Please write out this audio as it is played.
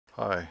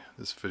Hi,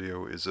 this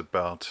video is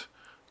about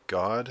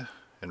God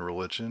and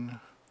religion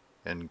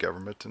and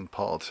government and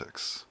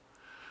politics.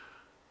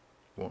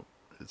 Well,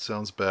 it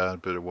sounds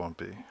bad, but it won't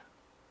be.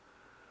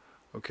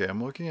 Okay,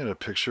 I'm looking at a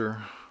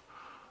picture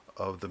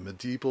of the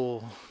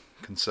medieval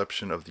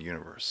conception of the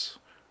universe.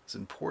 It's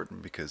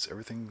important because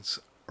everything's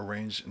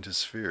arranged into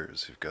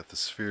spheres. You've got the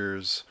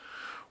spheres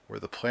where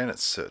the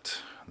planets sit.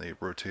 They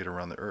rotate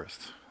around the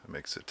Earth. It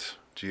makes it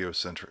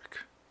geocentric.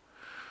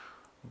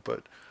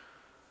 But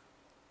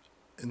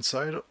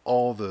inside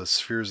all the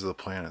spheres of the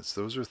planets,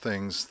 those are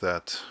things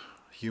that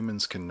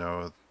humans can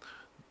know.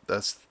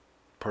 That's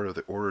part of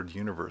the ordered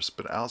universe.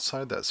 But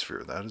outside that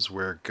sphere, that is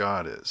where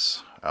God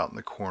is. Out in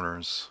the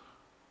corners,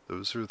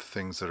 those are the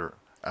things that are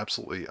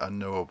absolutely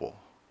unknowable.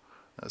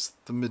 That's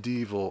the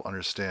medieval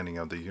understanding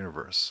of the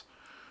universe.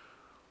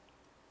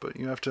 But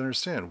you have to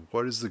understand,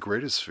 what is the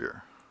greatest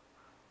sphere?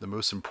 The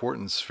most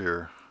important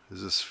sphere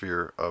is the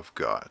sphere of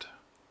God.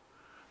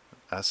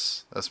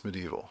 That's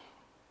medieval.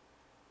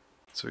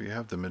 So you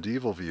have the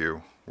medieval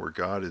view, where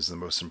God is the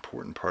most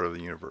important part of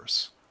the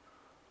universe.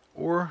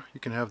 Or you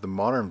can have the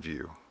modern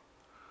view,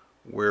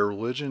 where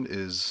religion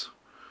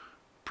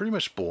pretty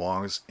much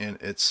belongs in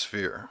its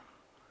sphere.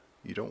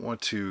 You don't want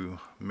to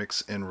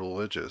mix in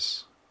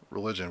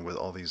religion with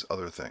all these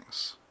other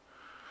things.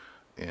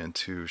 And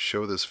to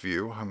show this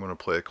view, I'm going to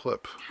play a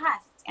clip.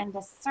 Test and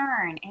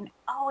discern and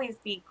always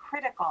be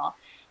critical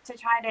to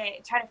try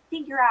to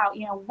figure out,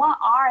 what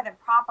are the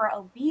proper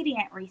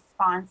obedient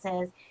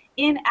responses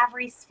in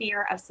every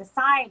sphere of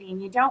society.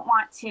 And you don't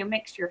want to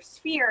mix your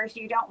spheres.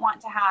 You don't want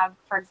to have,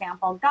 for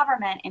example,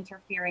 government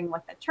interfering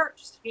with the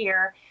church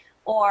sphere,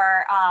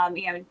 or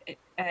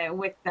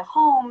with the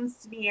home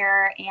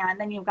sphere, and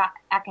then you've got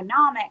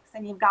economics,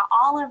 and you've got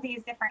all of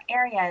these different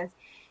areas.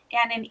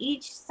 And in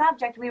each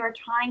subject, we were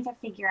trying to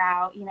figure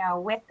out,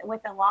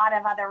 with a lot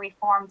of other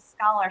Reformed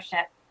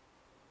scholarship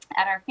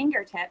at our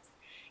fingertips,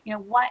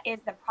 what is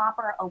the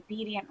proper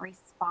obedient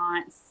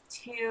response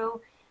to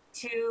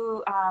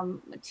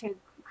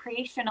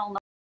creational.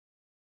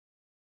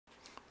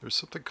 There's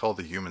something called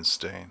the human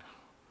stain.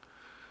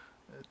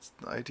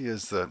 The idea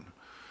is that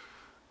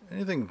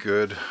anything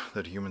good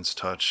that humans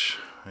touch,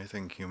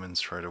 anything humans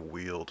try to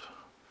wield,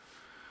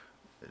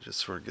 it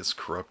just sort of gets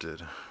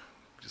corrupted. It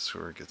just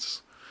sort of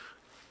gets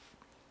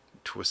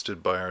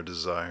twisted by our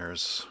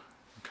desires.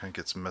 It kind of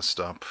gets messed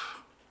up.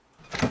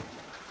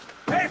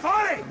 Hey,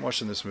 Farty! I'm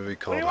watching this movie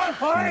called want,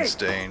 Human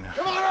Stain.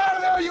 Come on out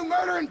of there, you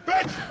murdering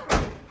bitch!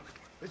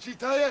 Did she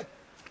tell you?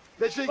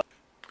 Did she?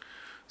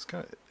 It's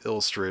kind of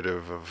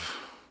illustrative of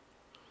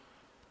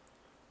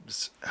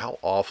just how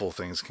awful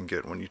things can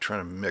get when you try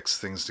to mix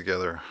things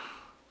together.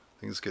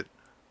 Things get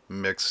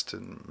mixed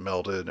and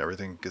melded, and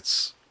everything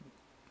gets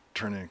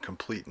turned into a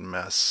complete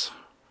mess.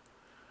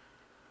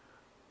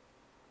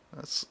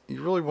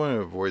 You really want to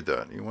avoid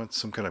that. You want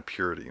some kind of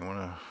purity. You want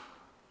to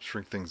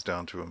shrink things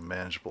down to a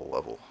manageable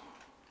level.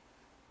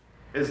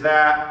 Is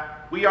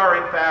that we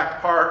are in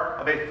fact part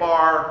of a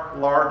far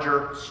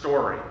larger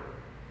story.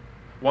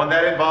 One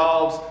that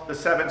involves the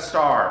 7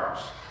 stars.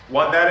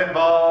 One that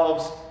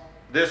involves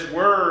this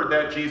word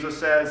that Jesus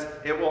says,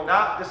 it will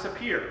not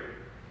disappear.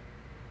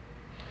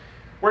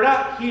 We're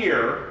not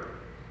here,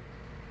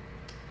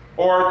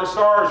 or the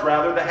stars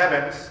rather, the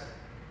heavens,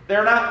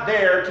 they're not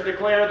there to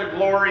declare the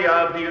glory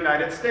of the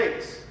United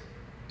States,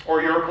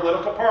 or your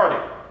political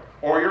party,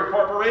 or your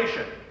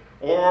corporation,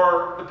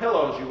 or the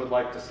pillows you would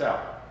like to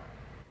sell.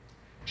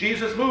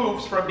 Jesus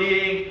moves from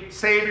being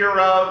Savior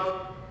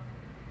of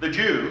the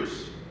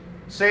Jews,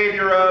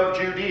 Savior of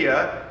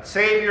Judea,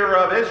 Savior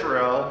of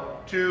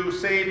Israel, to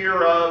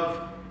Savior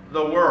of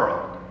the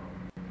world.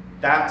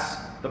 That's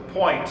the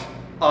point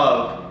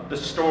of the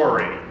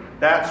story.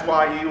 That's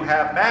why you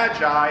have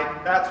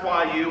Magi. That's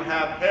why you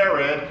have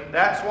Herod.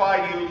 That's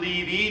why you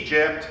leave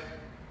Egypt.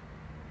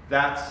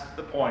 That's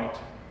the point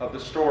of the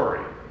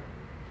story.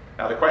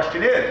 Now the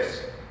question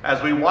is,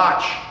 as we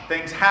watch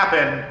things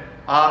happen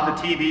on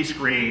the TV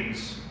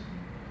screens,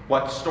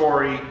 what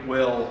story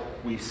will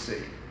we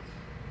see?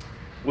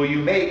 Will you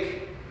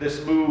make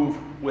this move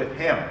with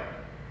him?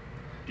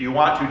 Do you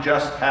want to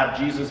just have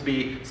Jesus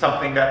be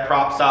something that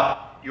props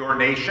up your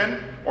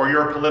nation, or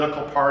your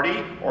political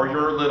party, or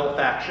your little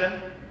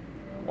faction?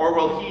 Or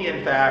will he,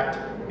 in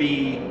fact,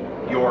 be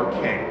your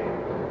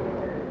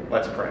king?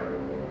 Let's pray.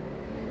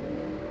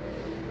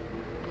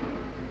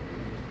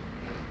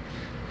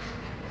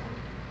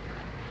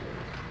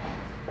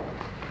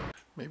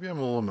 Maybe I'm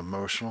a little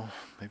emotional.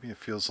 Maybe it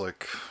feels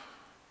like,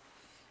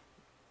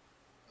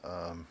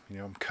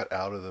 I'm cut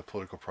out of the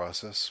political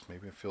process.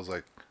 Maybe it feels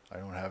like I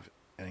don't have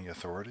any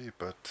authority,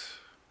 but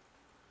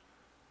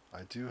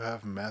I do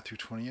have Matthew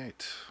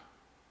 28.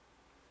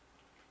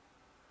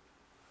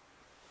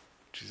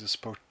 Jesus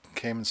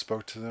came and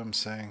spoke to them,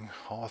 saying,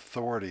 "All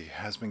authority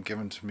has been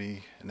given to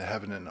me in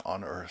heaven and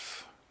on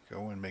earth.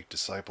 Go and make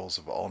disciples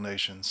of all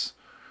nations,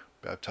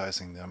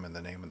 baptizing them in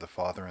the name of the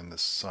Father and the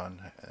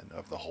Son and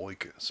of the Holy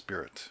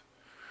Spirit,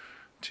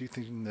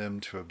 teaching them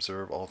to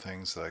observe all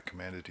things that I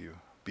commanded you.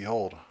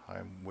 Behold, I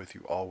am with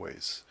you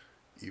always,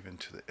 even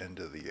to the end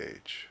of the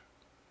age."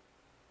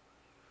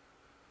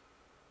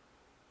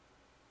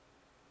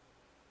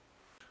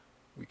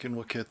 can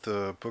look at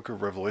the book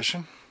of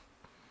Revelation.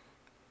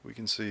 We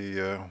can see,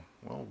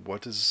 well,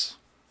 what does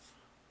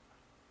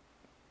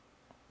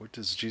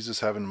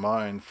Jesus have in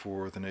mind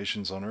for the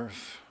nations on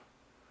earth?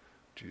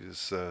 Jesus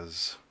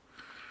says,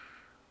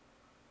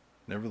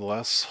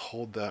 "Nevertheless,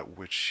 hold that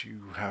which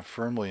you have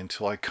firmly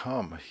until I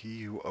come.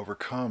 He who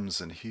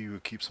overcomes and he who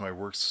keeps my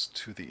works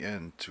to the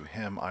end, to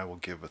him I will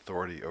give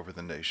authority over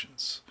the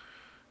nations.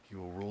 He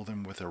will rule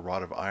them with a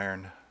rod of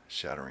iron,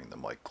 shattering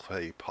them like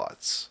clay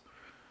pots,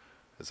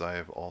 as I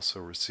have also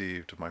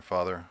received of my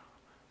Father,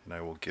 and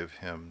I will give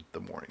him the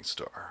morning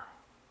star."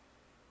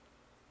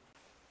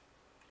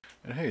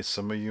 And hey,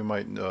 some of you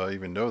might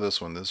even know this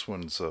one. This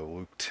one's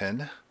Luke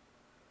 10.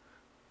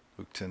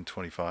 Luke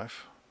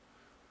 10:25.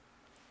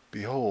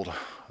 "Behold,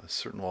 a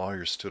certain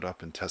lawyer stood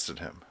up and tested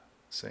him,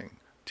 saying,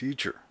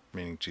 'Teacher,'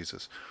 meaning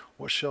Jesus,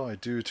 'what shall I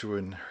do to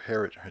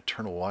inherit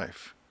eternal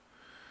life?'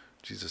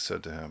 Jesus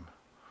said to him,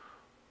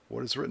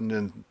 'What is written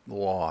in the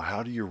law?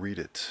 How do you read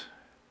it?'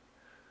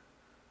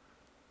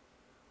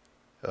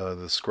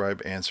 The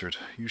scribe answered,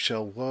 'You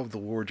shall love the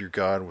Lord your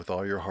God with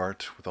all your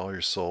heart, with all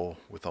your soul,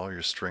 with all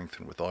your strength,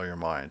 and with all your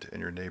mind,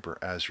 and your neighbor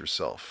as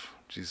yourself.'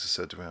 Jesus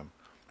said to him,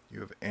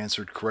 'You have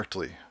answered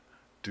correctly.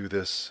 Do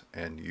this,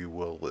 and you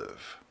will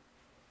live.'"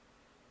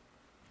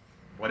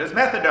 What is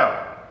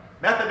methadone?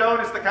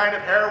 Methadone is the kind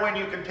of heroin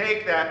you can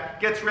take that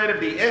gets rid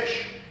of the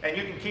itch, and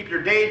you can keep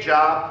your day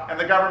job, and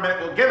the government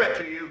will give it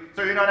to you,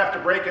 so you don't have to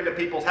break into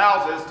people's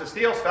houses to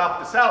steal stuff,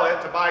 to sell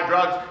it, to buy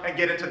drugs, and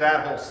get into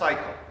that whole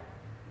cycle.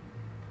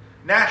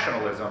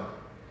 Nationalism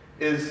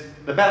is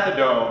the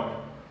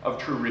methadone of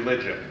true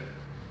religion.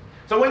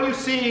 So when you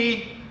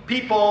see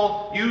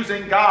people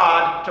using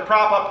God to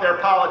prop up their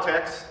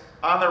politics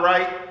on the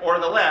right or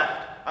the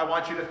left, I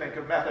want you to think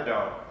of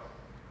methadone.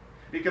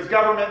 Because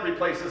government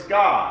replaces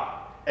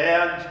God.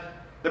 And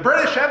the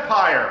British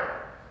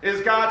Empire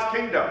is God's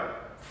kingdom.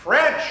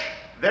 French,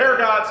 they're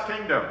God's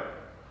kingdom.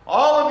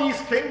 All of these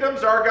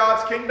kingdoms are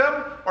God's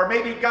kingdom, or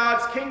maybe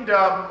God's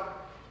kingdom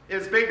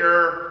is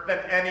bigger than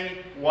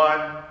any one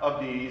of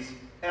these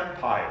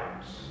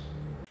empires.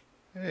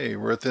 Hey,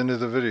 we're at the end of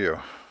the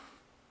video.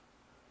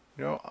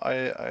 You know,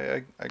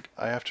 I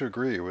have to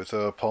agree with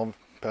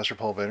Pastor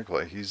Paul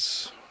VanderKlay.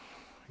 He's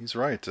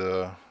right.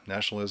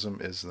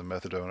 Nationalism is the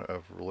methadone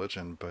of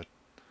religion, but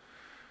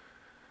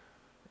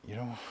you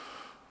know,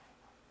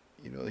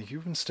 the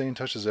human stain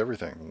touches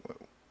everything.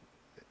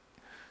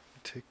 You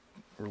take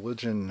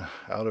religion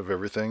out of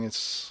everything,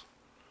 it's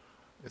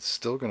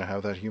still going to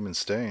have that human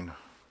stain.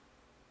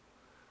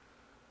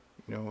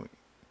 You know,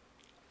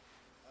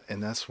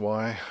 and that's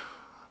why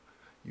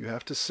you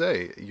have to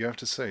say,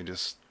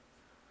 just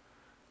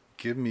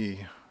give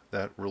me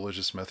that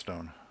religious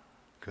methadone,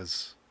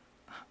 because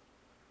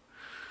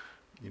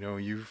you know,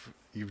 you've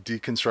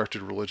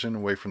deconstructed religion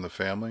away from the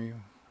family.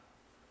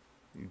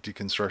 You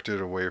deconstructed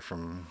away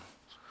from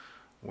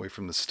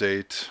the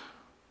state,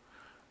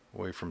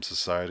 away from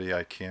society.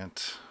 I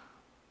can't.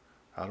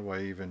 How do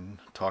I even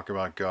talk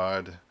about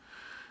God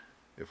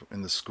if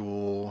in the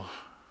school?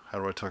 How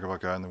do I talk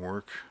about God in the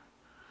work?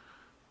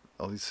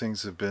 All these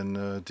things have been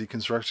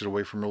deconstructed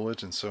away from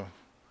religion. So,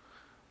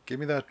 give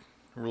me that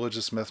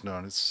religious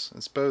methadone.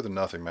 It's better than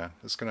nothing, man.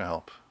 It's gonna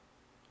help.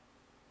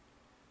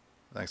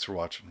 Thanks for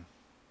watching.